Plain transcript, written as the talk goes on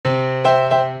Coming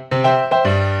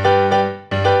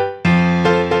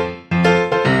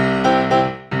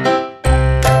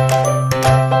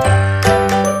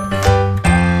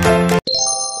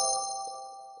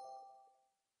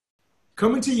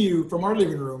to you from our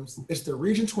living rooms, it's the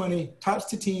Region 20 Tots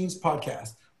to Teens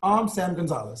podcast. I'm Sam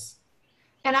Gonzalez.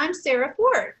 And I'm Sarah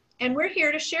Ford. And we're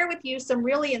here to share with you some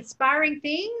really inspiring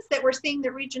things that we're seeing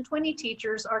that Region 20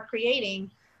 teachers are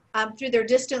creating through their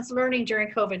distance learning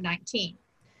during COVID-19.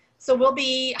 So we'll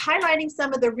be highlighting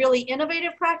some of the really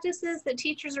innovative practices that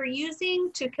teachers are using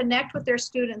to connect with their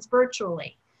students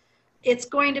virtually. It's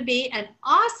going to be an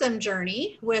awesome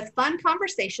journey with fun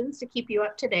conversations to keep you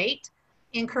up to date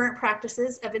in current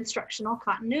practices of instructional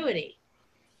continuity.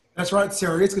 That's right,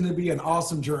 Sarah. It's going to be an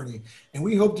awesome journey. And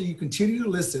we hope that you continue to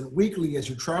listen weekly as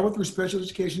you travel through special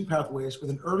education pathways with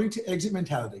an early to exit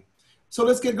mentality. So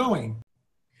let's get going.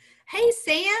 Hey,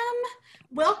 Sam.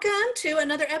 Welcome to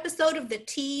another episode of the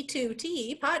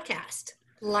T2T podcast.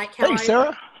 Like how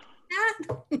Sarah.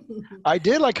 I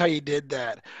did like how you did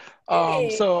that.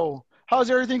 Hey. So how's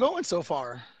everything going so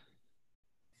far?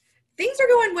 Things are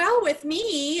going well with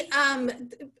me.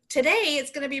 Today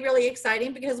it's going to be really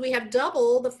exciting because we have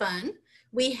double the fun.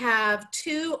 We have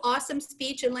two awesome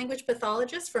speech and language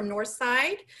pathologists from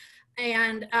Northside.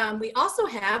 And we also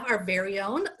have our very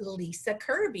own Lisa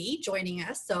Kirby joining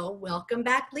us. So welcome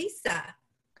back, Lisa.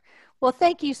 Well,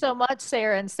 thank you so much,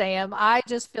 Sarah and Sam. I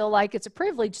just feel like it's a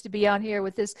privilege to be on here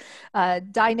with this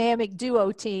dynamic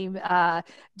duo team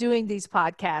doing these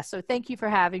podcasts. So thank you for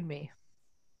having me.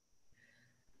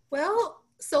 Well,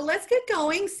 so let's get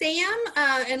going. Sam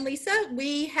and Lisa,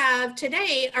 we have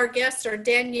today, our guests are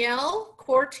Danielle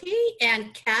Corti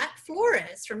and Kat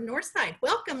Flores from Northside.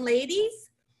 Welcome,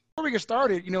 ladies. Before we get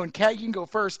started, and Kat, you can go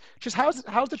first. Just how's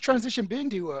the transition been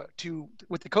to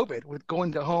with the COVID, with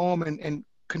going to home and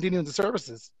continuing the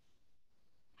services?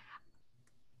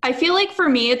 I feel like for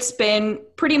me, it's been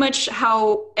pretty much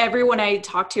how everyone I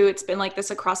talked to, it's been like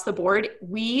this across the board.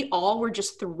 We all were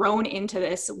just thrown into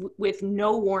this with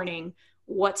no warning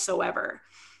whatsoever.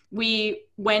 We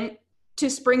went to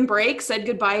spring break, said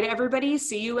goodbye to everybody,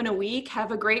 see you in a week,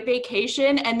 have a great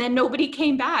vacation, and then nobody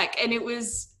came back. And it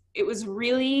was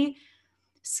really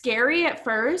scary at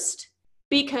first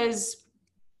because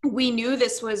we knew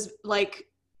this was like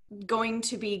going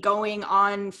to be going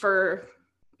on for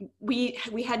we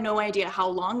had no idea how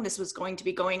long this was going to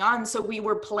be going on. So we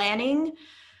were planning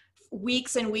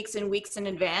weeks and weeks and weeks in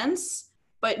advance,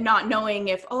 but not knowing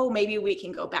if, maybe we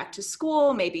can go back to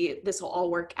school, maybe this will all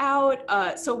work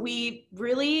out. So we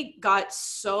really got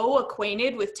so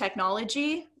acquainted with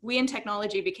technology. We and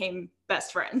technology became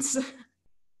best friends.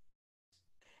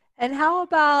 And how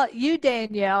about you,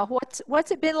 Danielle? What's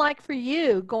it been like for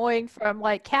you going from,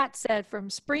 like Kat said,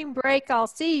 from spring break, I'll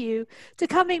see you, to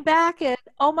coming back and,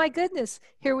 oh my goodness,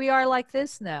 here we are like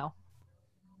this now?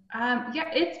 Yeah,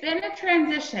 it's been a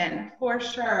transition for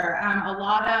sure. A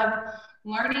lot of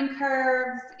learning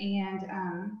curves and,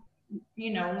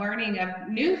 learning of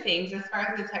new things as far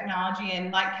as the technology.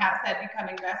 And like Kat said,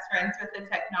 becoming best friends with the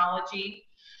technology.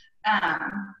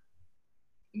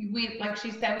 Like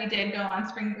she said, we did go on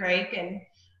spring break, and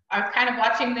I was kind of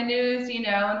watching the news,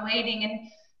 and waiting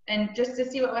and just to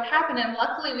see what would happen. And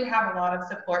luckily we have a lot of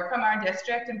support from our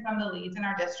district and from the leads in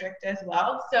our district as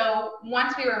well. So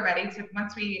once we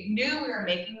knew we were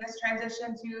making this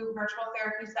transition to virtual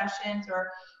therapy sessions or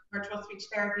virtual speech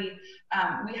therapy,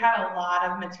 we had a lot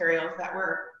of materials that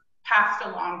were passed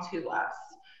along to us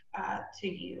to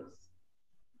use.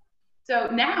 So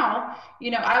now,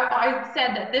 I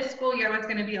said that this school year was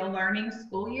going to be a learning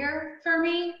school year for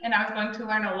me, and I was going to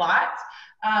learn a lot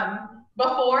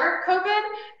before COVID.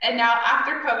 And now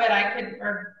after COVID,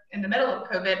 or in the middle of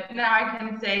COVID, now I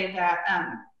can say that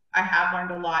I have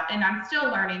learned a lot, and I'm still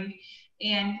learning.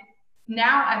 And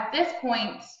now at this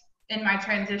point in my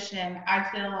transition, I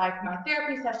feel like my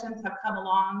therapy sessions have come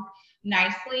along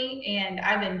nicely, and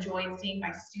I've enjoyed seeing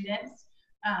my students.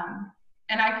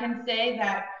 And I can say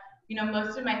that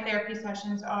most of my therapy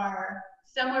sessions are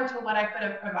similar to what I could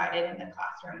have provided in the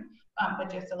classroom, but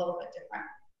just a little bit different.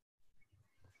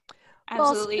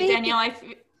 Absolutely. Well, Danielle,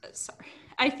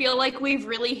 I feel like we've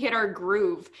really hit our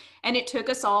groove, and it took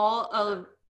us all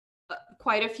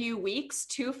quite a few weeks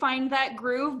to find that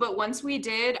groove. But once we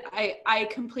did, I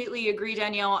completely agree,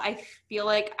 Danielle. I feel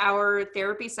like our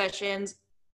therapy sessions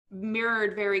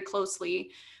mirrored very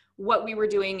closely what we were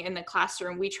doing in the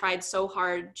classroom. We tried so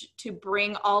hard to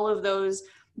bring all of the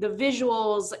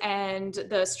visuals and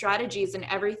the strategies and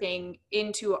everything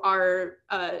into our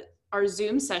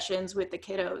Zoom sessions with the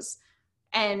kiddos.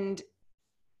 And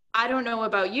I don't know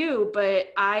about you, but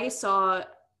I saw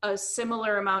a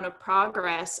similar amount of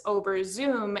progress over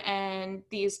Zoom and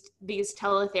these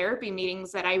teletherapy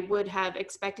meetings that I would have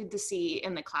expected to see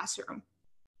in the classroom.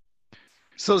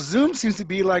 So Zoom seems to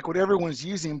be like what everyone's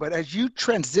using, but as you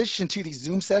transition to these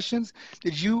Zoom sessions,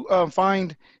 did you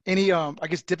find any, I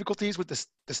guess, difficulties with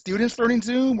the students learning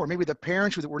Zoom, or maybe the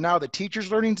parents who were now the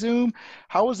teachers learning Zoom?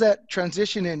 How was that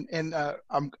transition? And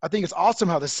I think it's awesome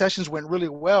how the sessions went really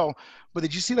well, but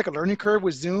did you see like a learning curve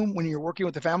with Zoom when you were working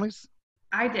with the families?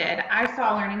 I did. I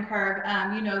saw a learning curve.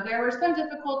 You know, there were some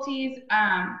difficulties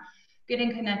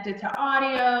getting connected to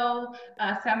audio.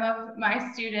 Some of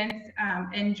my students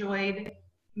enjoyed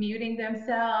muting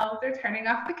themselves or turning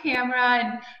off the camera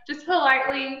and just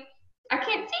politely, I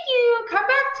can't see you, come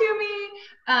back to me.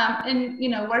 And, you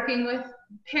know, working with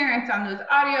parents on those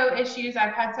audio issues.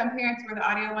 I've had some parents where the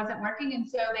audio wasn't working, and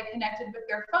so they connected with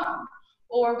their phone.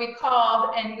 Or we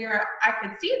called and I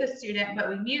could see the student, but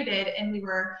we muted and we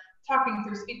were talking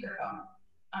through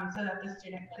speakerphone so that the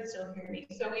student could still hear me.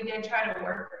 So we did try to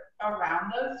work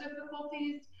around those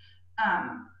difficulties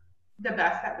the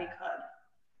best that we could.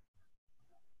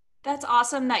 That's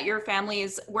awesome that your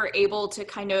families were able to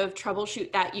kind of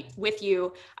troubleshoot that with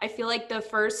you. I feel like the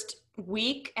first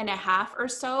week and a half or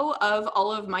so of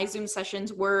all of my Zoom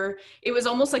sessions it was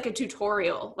almost like a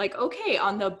tutorial. Like, okay,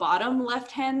 on the bottom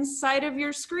left-hand side of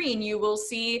your screen, you will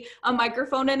see a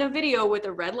microphone and a video with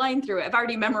a red line through it. I've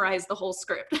already memorized the whole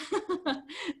script.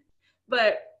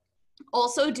 But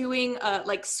also doing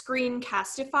like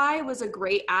Screencastify was a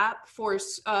great app for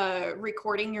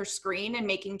recording your screen and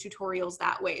making tutorials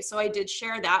that way. So I did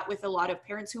share that with a lot of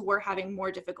parents who were having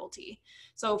more difficulty.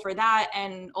 So for that,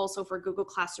 and also for Google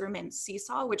Classroom and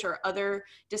Seesaw, which are other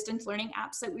distance learning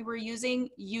apps that we were using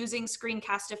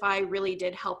Screencastify really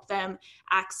did help them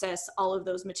access all of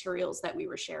those materials that we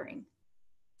were sharing.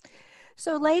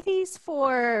 So ladies,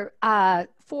 for a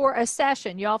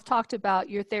session, y'all have talked about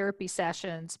your therapy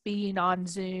sessions being on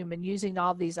Zoom and using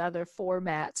all these other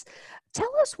formats.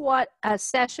 Tell us what a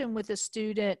session with a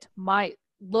student might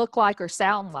look like or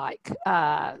sound like,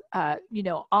 you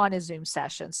know, on a Zoom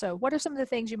session. So what are some of the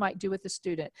things you might do with the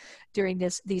student during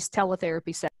these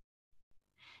teletherapy sessions?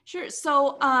 Sure.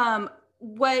 So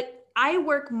I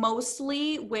work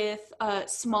mostly with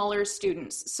smaller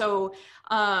students. So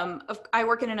I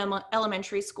work in an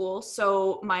elementary school.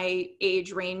 So my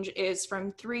age range is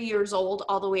from 3 years old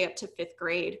all the way up to 5th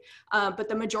grade. But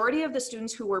the majority of the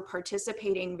students who were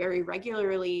participating very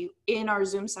regularly in our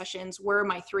Zoom sessions were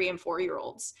my 3 and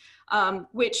 4-year-olds,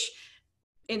 which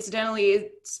incidentally,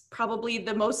 it's probably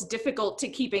the most difficult to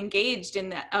keep engaged in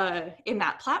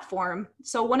that platform.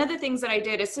 So one of the things that I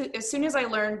did as soon as I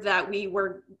learned that we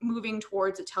were moving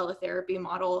towards a teletherapy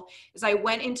model is I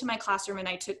went into my classroom and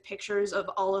I took pictures of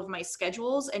all of my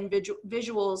schedules and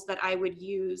visuals that I would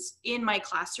use in my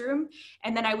classroom.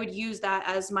 And then I would use that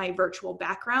as my virtual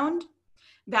background.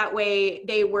 That way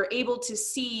they were able to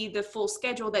see the full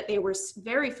schedule that they were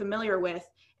very familiar with,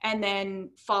 and then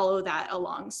follow that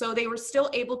along. So they were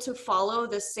still able to follow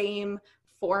the same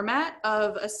format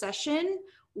of a session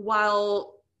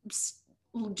while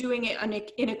doing it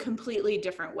in a completely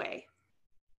different way.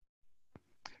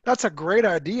 That's a great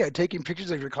idea, taking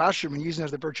pictures of your classroom and using it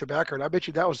as the virtual background. I bet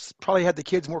you that was probably had the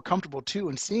kids more comfortable too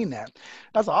in seeing that.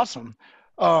 That's awesome.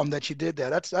 That you did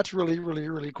that. That's really, really,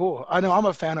 really cool. I know I'm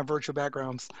a fan of virtual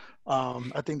backgrounds.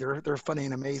 I think they're funny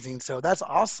and amazing. So that's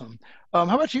awesome. How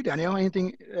about you, Danielle?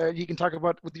 Anything you can talk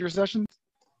about with your sessions?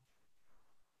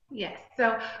 Yes,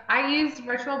 so I used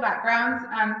virtual backgrounds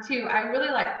too. I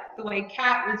really like the way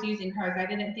Kat was using hers. I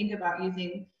didn't think about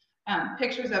using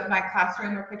pictures of my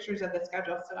classroom or pictures of the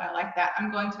schedule, so I like that. I'm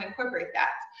going to incorporate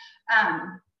that.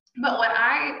 But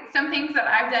some things that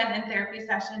I've done in therapy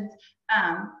sessions,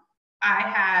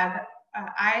 I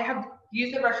have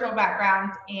used the virtual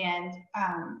background, and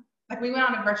like we went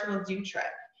on a virtual zoo trip.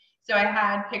 So I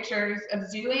had pictures of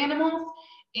zoo animals,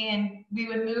 and we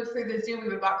would move through the zoo, we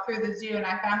would walk through the zoo, and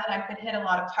I found that I could hit a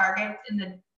lot of targets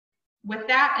with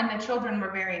that, and the children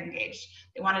were very engaged.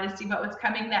 They wanted to see what was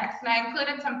coming next. And I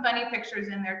included some funny pictures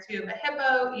in there too, of a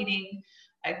hippo eating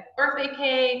a birthday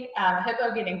cake, a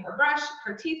hippo getting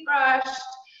her teeth brushed.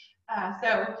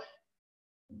 So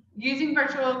using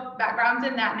virtual backgrounds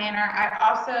in that manner. I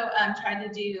also tried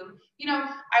to do,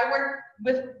 I work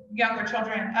with younger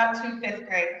children up to 5th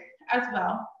grade as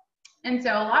well. And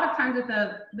so a lot of times with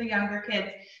the younger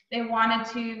kids, they wanted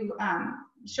to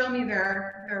show me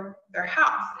their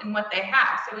house and what they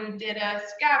have. So we did a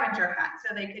scavenger hunt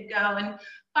so they could go and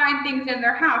find things in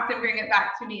their house and bring it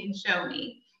back to me and show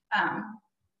me.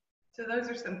 So those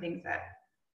are some things that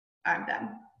I've done.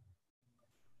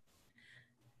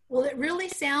 Well, it really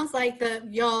sounds like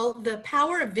the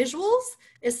power of visuals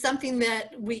is something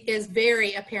that is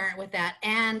very apparent with that,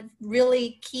 and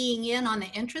really keying in on the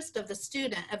interest of the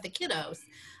student, of the kiddos.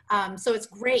 So it's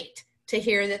great to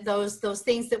hear that those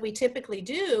things that we typically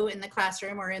do in the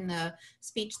classroom or in the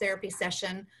speech therapy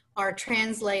session are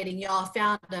translating. Y'all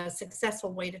found a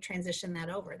successful way to transition that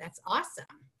over. That's awesome.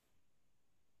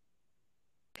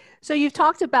 So you've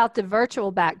talked about the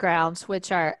virtual backgrounds,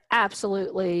 which are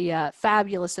absolutely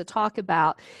fabulous to talk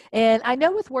about. And I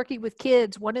know with working with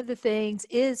kids, one of the things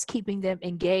is keeping them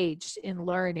engaged in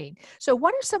learning. So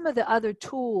what are some of the other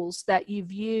tools that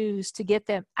you've used to get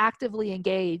them actively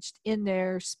engaged in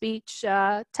their speech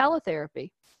teletherapy?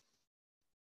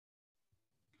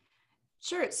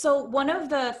 Sure. So one of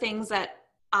the things that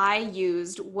I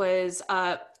used was,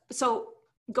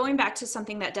 going back to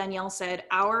something that Danielle said,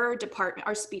 our department,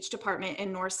 our speech department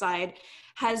in Northside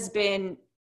has been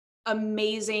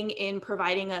amazing in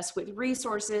providing us with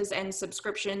resources and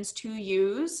subscriptions to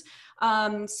use.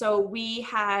 So we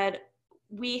had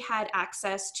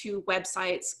access to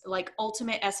websites like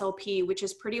Ultimate SLP, which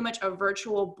is pretty much a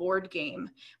virtual board game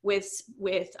with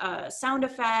sound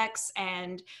effects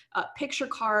and picture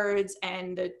cards,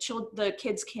 and the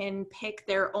kids can pick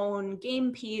their own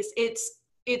game piece.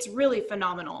 It's really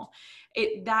phenomenal.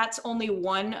 That's only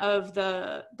one of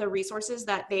the resources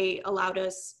that they allowed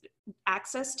us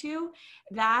access to.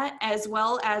 That, as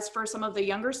well as for some of the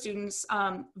younger students,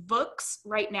 Vooks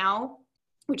right now,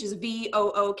 which is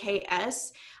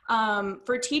VOOKS,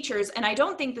 for teachers, and I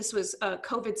don't think this was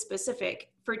COVID specific,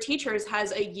 for teachers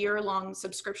has a year-long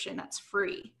subscription that's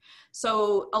free.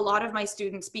 So a lot of my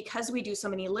students, because we do so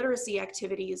many literacy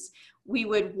activities, we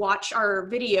would watch our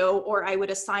video, or I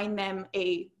would assign them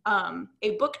a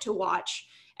book to watch,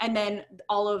 and then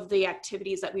all of the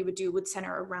activities that we would do would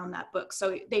center around that book.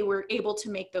 So they were able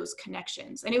to make those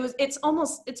connections. And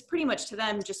it's pretty much to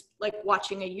them just like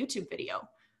watching a YouTube video,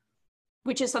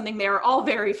 which is something they're all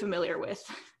very familiar with.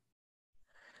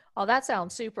 Oh, that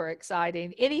sounds super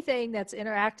exciting. Anything that's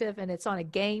interactive and it's on a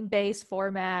game-based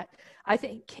format, I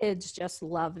think kids just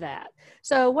love that.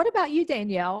 So what about you,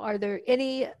 Danielle? Are there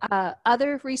any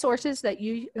other resources that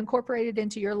you incorporated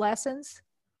into your lessons?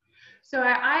 So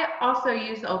I also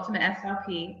use Ultimate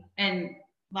SLP, and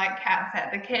like Kat said,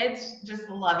 the kids just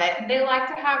love it. And they like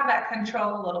to have that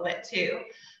control a little bit too.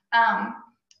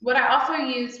 What I also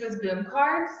used was Boom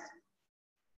Cards.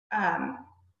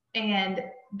 And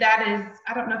that is,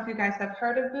 I don't know if you guys have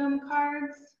heard of Boom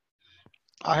Cards.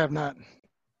 I have not.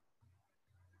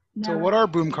 No. So what are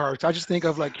Boom Cards? I just think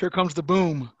of like, here comes the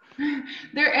boom.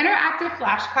 They're interactive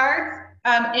flashcards.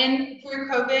 Through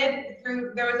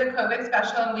COVID, there was a COVID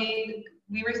special, and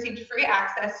we received free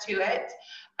access to it.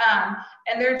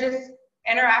 And they're just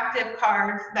interactive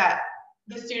cards that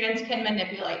the students can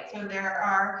manipulate. So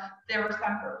there were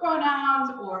some for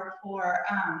pronouns or for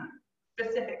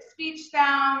specific speech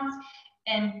sounds,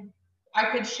 and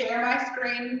I could share my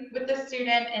screen with the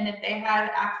student, and if they had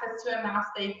access to a mouse,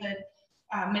 they could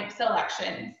make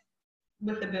selections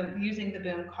with using the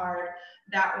Boom card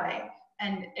that way,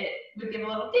 and it would give a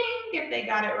little ding if they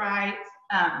got it right,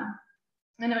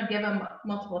 and it would give them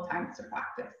multiple times to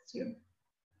practice too.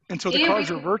 And so the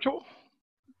cards are virtual?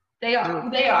 They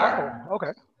are. Oh,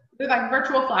 okay. They're like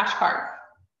virtual flashcards.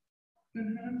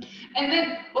 Mm-hmm. And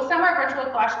then, well, some are virtual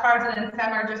flashcards, and then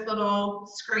some are just little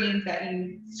screens that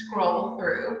you scroll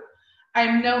through.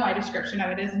 I know my description of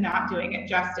it is not doing it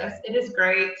justice. It is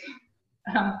great.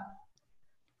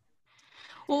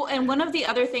 Well, and one of the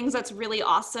other things that's really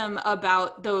awesome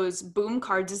about those Boom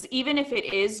cards is, even if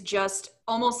it is just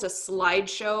almost a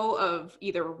slideshow of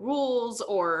either rules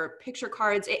or picture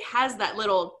cards, it has that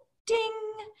little ding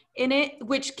in it,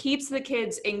 which keeps the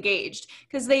kids engaged,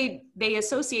 because they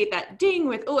associate that ding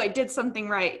with, oh, I did something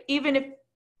right, even if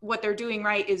what they're doing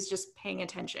right is just paying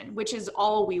attention, which is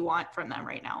all we want from them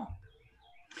right now.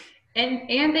 And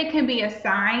they can be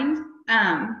assigned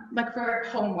like for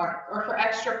homework or for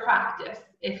extra practice,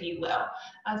 if you will.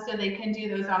 So they can do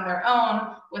those on their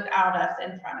own without us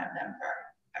in front of them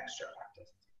for extra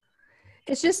practice.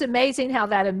 It's just amazing how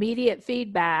that immediate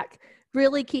feedback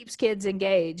really keeps kids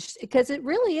engaged, because it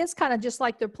really is kind of just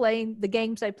like they're playing the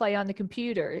games they play on the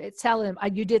computer. It's telling them,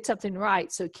 you did something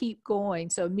right, so keep going.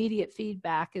 So immediate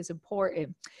feedback is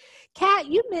important. Kat,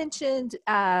 you mentioned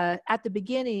at the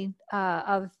beginning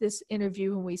of this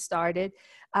interview when we started,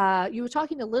 you were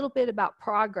talking a little bit about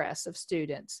progress of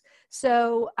students.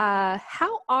 So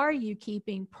how are you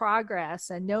keeping progress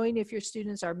and knowing if your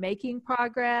students are making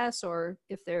progress or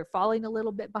if they're falling a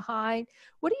little bit behind?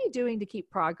 What are you doing to keep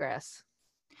progress?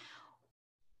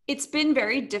 It's been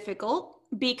very difficult,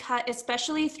 because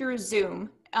especially through Zoom,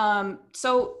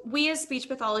 So we as speech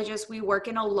pathologists, we work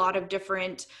in a lot of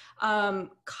different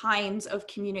kinds of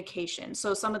communication.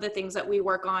 So some of the things that we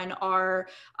work on are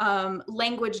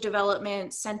language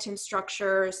development, sentence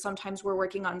structure. Sometimes we're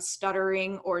working on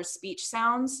stuttering or speech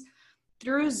sounds.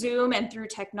 Through Zoom and through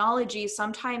technology,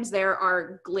 sometimes there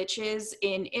are glitches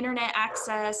in internet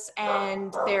access,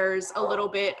 and there's a little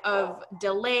bit of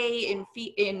delay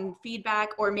in feedback,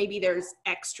 or maybe there's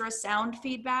extra sound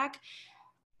feedback.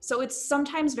 So it's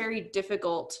sometimes very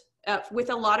difficult. With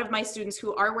a lot of my students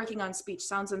who are working on speech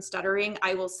sounds and stuttering,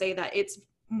 I will say that it's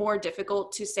more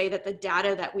difficult to say that the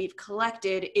data that we've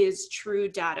collected is true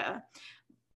data.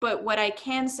 But what I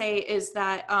can say is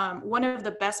that one of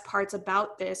the best parts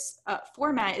about this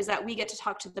format is that we get to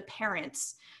talk to the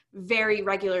parents very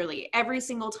regularly. Every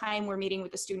single time we're meeting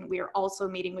with the student, we are also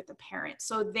meeting with the parents.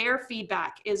 So their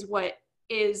feedback is what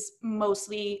I'm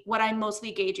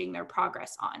mostly gauging their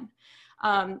progress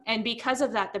on. And because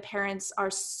of that, the parents are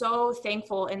so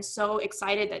thankful and so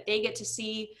excited that they get to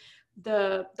see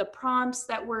the prompts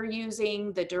that we're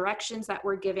using, the directions that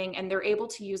we're giving, and they're able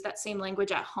to use that same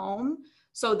language at home.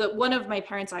 So that one of my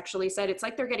parents actually said, it's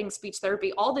like they're getting speech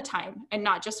therapy all the time and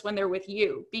not just when they're with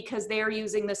you, because they're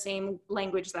using the same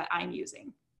language that I'm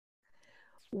using.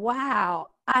 Wow.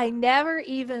 I never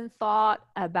even thought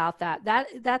about that.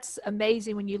 That's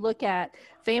amazing. When you look at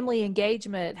family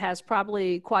engagement has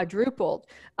probably quadrupled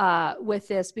with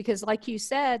this, because like you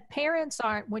said, parents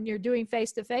aren't, when you're doing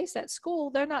face-to-face at school,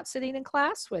 they're not sitting in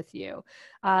class with you.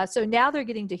 So now they're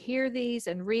getting to hear these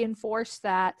and reinforce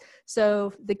that.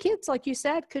 So the kids, like you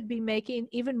said, could be making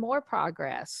even more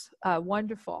progress.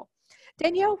 Wonderful.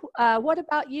 Danielle, what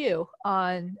about you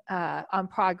on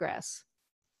progress?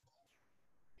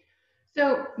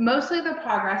 So mostly the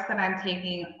progress that I'm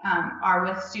taking are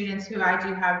with students who I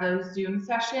do have those Zoom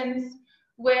sessions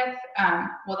with.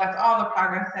 Well, that's all the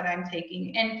progress that I'm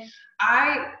taking. And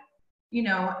I,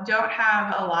 don't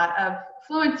have a lot of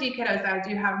fluency kiddos. I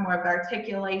do have more of the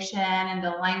articulation and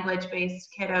the language-based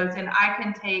kiddos, and I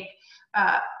can take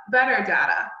better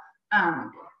data.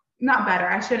 Not better,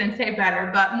 I shouldn't say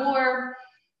better, but more,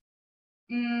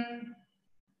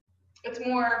 it's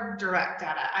more direct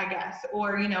data, I guess,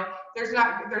 or there's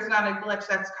not a glitch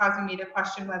that's causing me to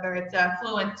question whether it's a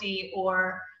fluency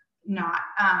or not.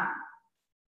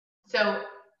 So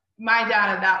my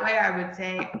data that way, I would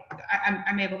say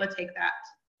I'm able to take that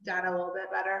data a little bit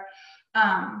better,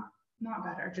 not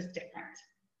better, just different.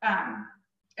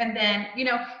 And then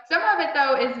some of it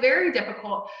though is very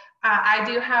difficult. I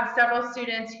do have several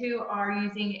students who are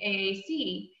using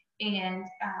AAC and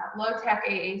low-tech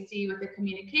AAC with the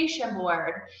communication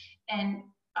board, and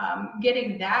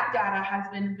getting that data has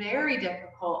been very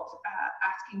difficult.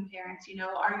 Asking parents,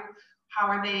 how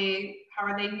are they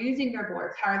using their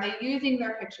boards? How are they using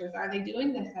their pictures? Are they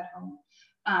doing this at home?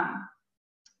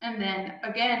 And then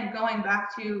again, going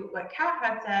back to what Kat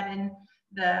had said in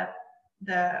the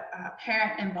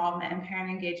parent involvement and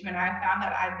parent engagement, I found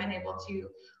that I've been able to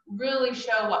really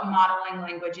show what modeling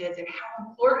language is and how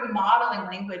important modeling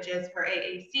language is for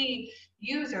AAC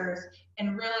users,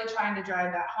 and really trying to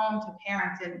drive that home to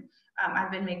parents. And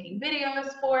I've been making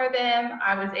videos for them.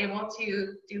 I was able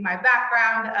to do my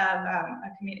background of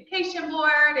a communication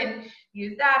board and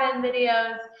use that in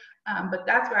videos. But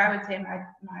that's where I would say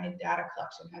my data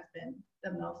collection has been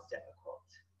the most difficult.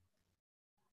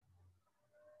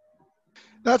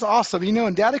 That's awesome.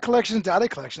 And data collection.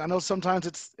 I know sometimes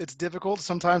it's difficult,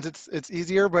 sometimes it's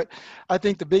easier, but I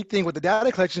think the big thing with the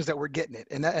data collection is that we're getting it,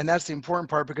 and that's the important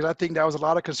part, because I think that was a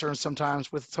lot of concern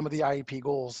sometimes with some of the IEP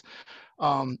goals,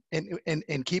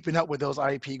 and keeping up with those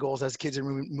IEP goals as kids are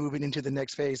moving into the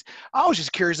next phase. I was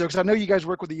just curious though, because I know you guys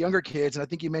work with the younger kids, and I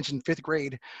think you mentioned 5th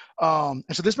grade, and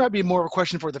so this might be more of a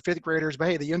question for the 5th graders. But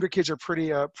hey, the younger kids are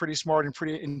pretty smart and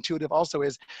pretty intuitive. Also,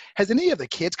 has any of the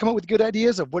kids come up with good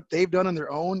ideas of what they've done on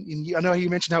their own? And I know you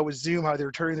mentioned how with Zoom, how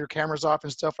they're turning their cameras off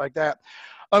and stuff like that.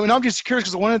 And I'm just curious,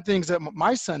 because one of the things that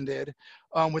my son did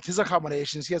with his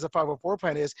accommodations, he has a 504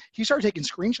 plan, is he started taking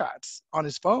screenshots on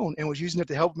his phone and was using it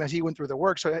to help him as he went through the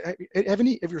work. So have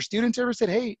any of your students ever said,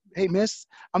 hey, miss,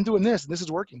 I'm doing this and this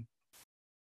is working?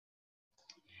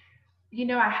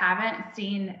 I haven't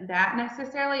seen that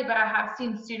necessarily, but I have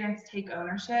seen students take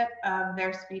ownership of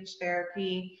their speech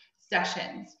therapy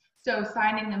sessions. So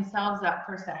signing themselves up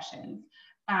for sessions,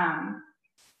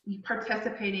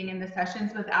 participating in the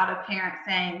sessions without a parent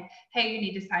saying, hey, you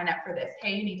need to sign up for this.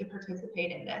 Hey, you need to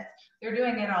participate in this. They're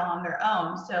doing it all on their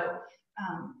own. So,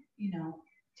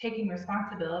 taking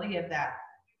responsibility of that.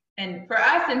 And for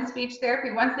us in speech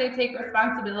therapy, once they take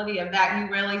responsibility of that,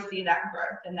 you really see that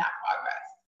growth and that progress.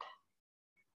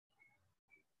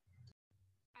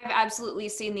 I've absolutely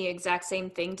seen the exact same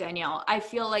thing, Danielle. I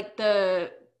feel like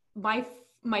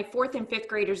my fourth and fifth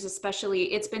graders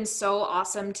especially, it's been so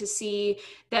awesome to see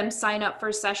them sign up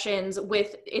for sessions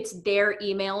with it's their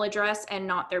email address and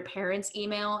not their parents'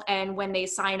 email. And when they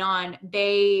sign on,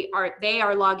 they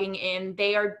are logging in,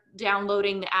 they are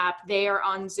downloading the app, they are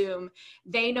on Zoom,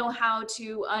 they know how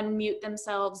to unmute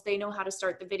themselves, they know how to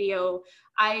start the video.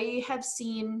 I have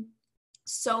seen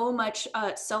so much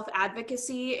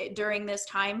self-advocacy during this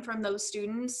time from those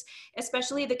students,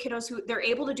 especially the kiddos who they're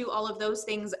able to do all of those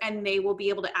things, and they will be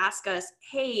able to ask us,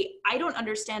 hey, I don't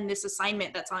understand this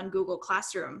assignment that's on Google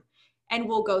Classroom, and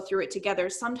we'll go through it together.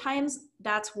 Sometimes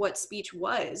that's what speech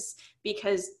was,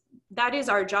 because that is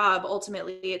our job.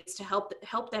 Ultimately, it's to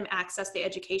help them access the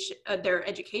education, their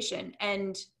education,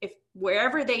 and if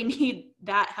wherever they need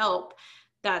that help,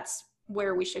 that's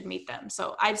where we should meet them.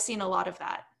 So I've seen a lot of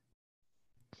that.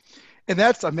 And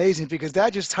that's amazing, because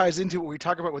that just ties into what we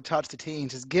talk about with Tots to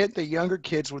Teens, is get the younger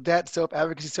kids with that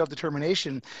self-advocacy,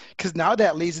 self-determination, because now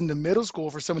that leads into middle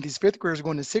school for some of these fifth graders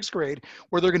going to sixth grade,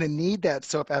 where they're going to need that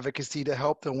self-advocacy to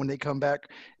help them when they come back,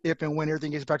 if and when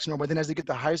everything gets back to normal. But then as they get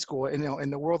to high school, and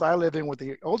in the world I live in with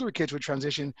the older kids with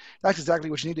transition, that's exactly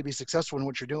what you need to be successful in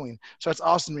what you're doing. So that's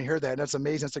awesome to hear that. That's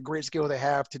amazing. That's a great skill they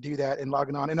have to do that and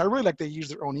logging on. And I really like they use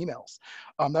their own emails.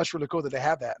 That's really cool that they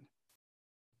have that.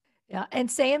 Yeah,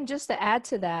 and Sam, just to add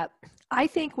to that, I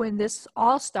think when this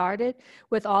all started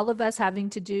with all of us having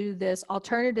to do this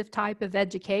alternative type of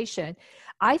education,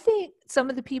 I think some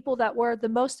of the people that were the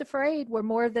most afraid were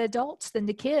more the adults than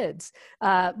the kids.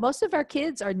 Most of our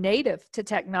kids are native to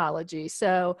technology.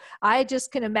 So I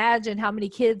just can imagine how many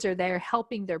kids are there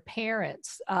helping their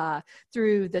parents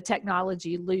through the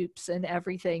technology loops and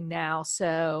everything now.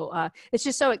 So it's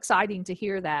just so exciting to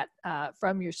hear that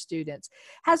from your students.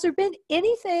 Has there been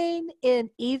anything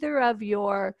in either of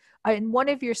your in one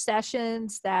of your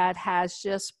sessions that has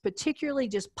just particularly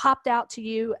just popped out to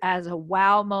you as a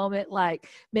wow moment, like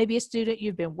maybe a student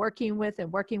you've been working with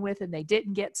and they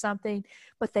didn't get something,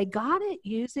 but they got it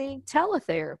using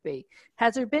teletherapy?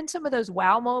 Has there been some of those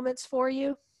wow moments for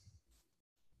you?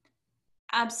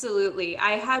 Absolutely.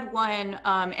 I had one,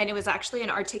 and it was actually an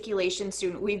articulation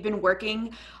student. We've been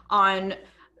working on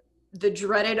the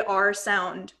dreaded R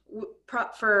sound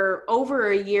for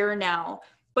over a year now,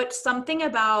 but something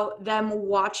about them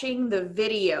watching the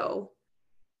video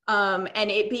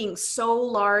and it being so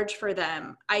large for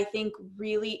them, I think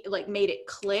really like made it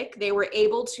click. They were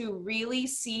able to really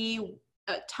see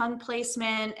tongue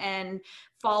placement and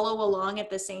follow along at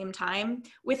the same time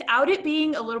without it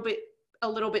being a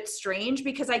little bit strange,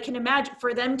 because I can imagine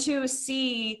for them to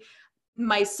see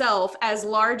myself as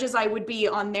large as I would be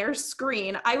on their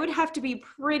screen, I would have to be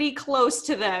pretty close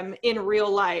to them in real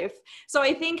life. So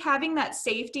I think having that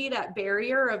safety, that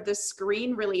barrier of the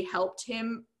screen really helped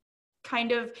him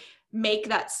kind of make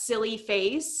that silly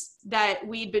face that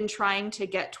we'd been trying to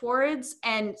get towards,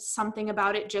 and something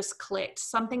about it just clicked.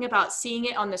 Something about seeing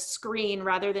it on the screen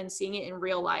rather than seeing it in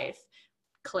real life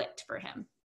clicked for him.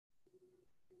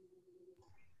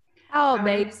 How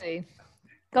amazing.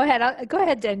 Go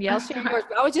ahead, Danielle. Share yours.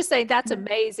 I was just saying that's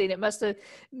amazing. It must have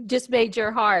just made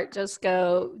your heart just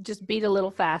beat a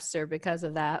little faster because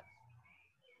of that.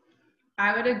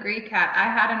 I would agree, Kat. I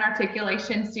had an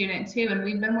articulation student too, and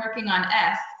we've been working on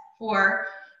S for,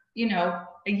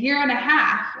 a year and a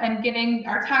half and getting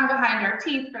our tongue behind our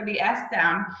teeth for the S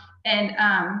sound. And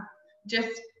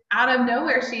just out of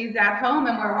nowhere, she's at home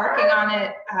and we're working on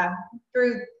it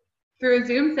through a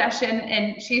Zoom session,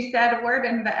 and she said a word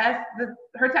and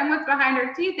her tongue was behind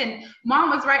her teeth, and Mom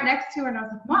was right next to her, and I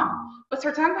was like, Mom, was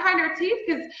her tongue behind her teeth?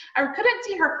 Because I couldn't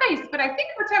see her face, but I think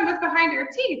her tongue was behind her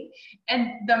teeth.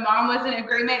 And the mom was in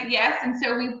agreement, yes, and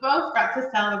so we both got to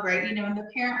celebrate, and the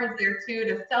parent was there too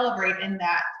to celebrate in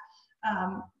that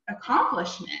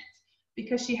accomplishment,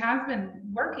 because she has been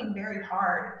working very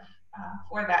hard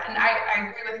for that. And I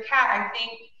agree with Kat. I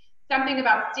think something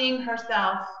about seeing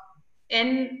herself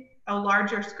in a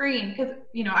larger screen, because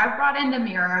I've brought in the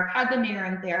mirror, I've had the mirror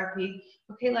in therapy.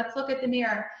 Okay, let's look at the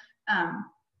mirror.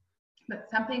 But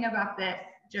something about this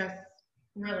just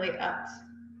really ups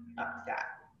that.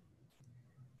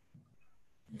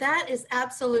 That is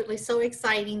absolutely so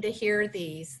exciting to hear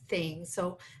these things.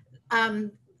 So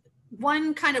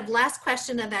one kind of last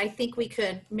question that I think we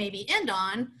could maybe end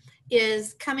on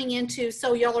is coming into,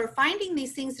 so y'all are finding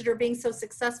these things that are being so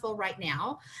successful right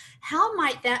now. How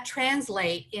might that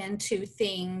translate into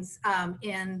things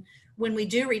when we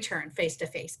do return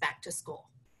face-to-face back to school?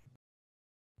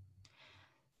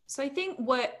 So I think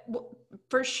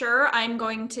for sure, I'm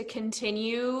going to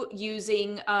continue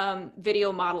using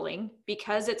video modeling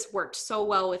because it's worked so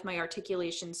well with my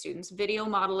articulation students. Video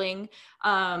modeling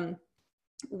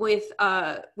with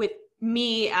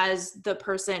me as the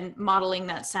person modeling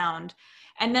that sound.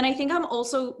 And then I think I'm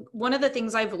also, one of the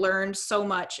things I've learned so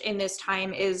much in this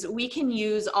time is we can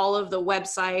use all of the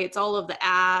websites, all of the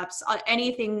apps,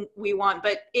 anything we want,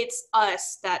 but it's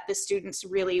us that the students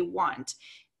really want.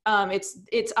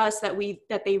 It's us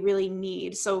that they really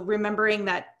need. So remembering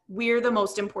that we're the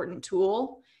most important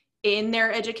tool in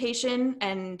their education,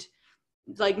 and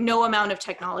like no amount of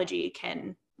technology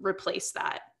can replace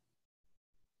that.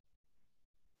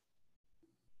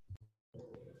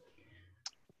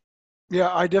 Yeah,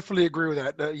 I definitely agree with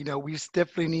that. You know, we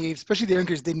definitely need, especially the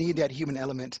youngers, they need that human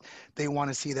element. They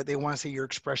want to see that. They want to see your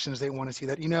expressions. They want to see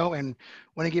that, you know, and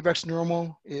when they get back to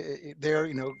normal, they're,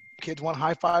 you know, kids want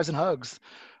high fives and hugs.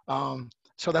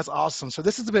 So that's awesome. So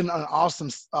this has been an awesome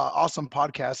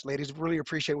podcast, ladies. Really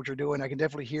appreciate what you're doing. I can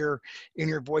definitely hear in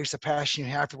your voice the passion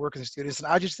you have to work with the students. And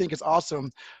I just think it's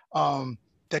awesome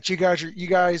that you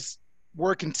guys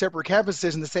work in separate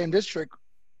campuses in the same district,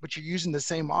 but you're using the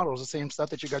same models, the same stuff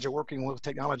that you guys are working with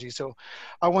technology. So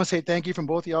I want to say thank you from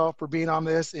both of y'all for being on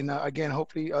this. And again,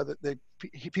 hopefully the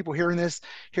people hear this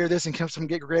and come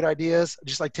get great ideas,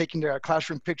 just like taking the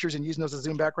classroom pictures and using those as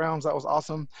Zoom backgrounds. That was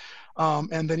awesome.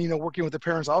 And then, you know, working with the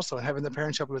parents also and having the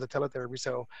parents help you with the teletherapy.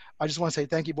 So I just want to say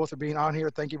thank you both for being on here.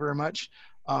 Thank you very much.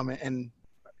 And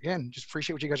again, just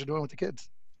appreciate what you guys are doing with the kids.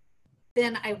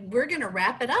 Then we're going to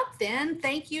wrap it up then.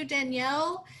 Thank you,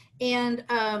 Danielle and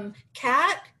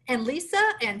Kat and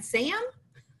Lisa and Sam.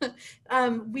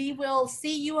 We will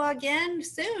see you again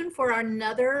soon for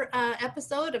another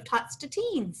episode of Tots to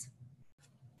Teens.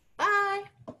 Bye.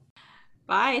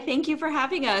 Bye. Thank you for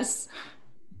having us.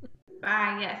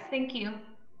 Bye. Yes. Thank you.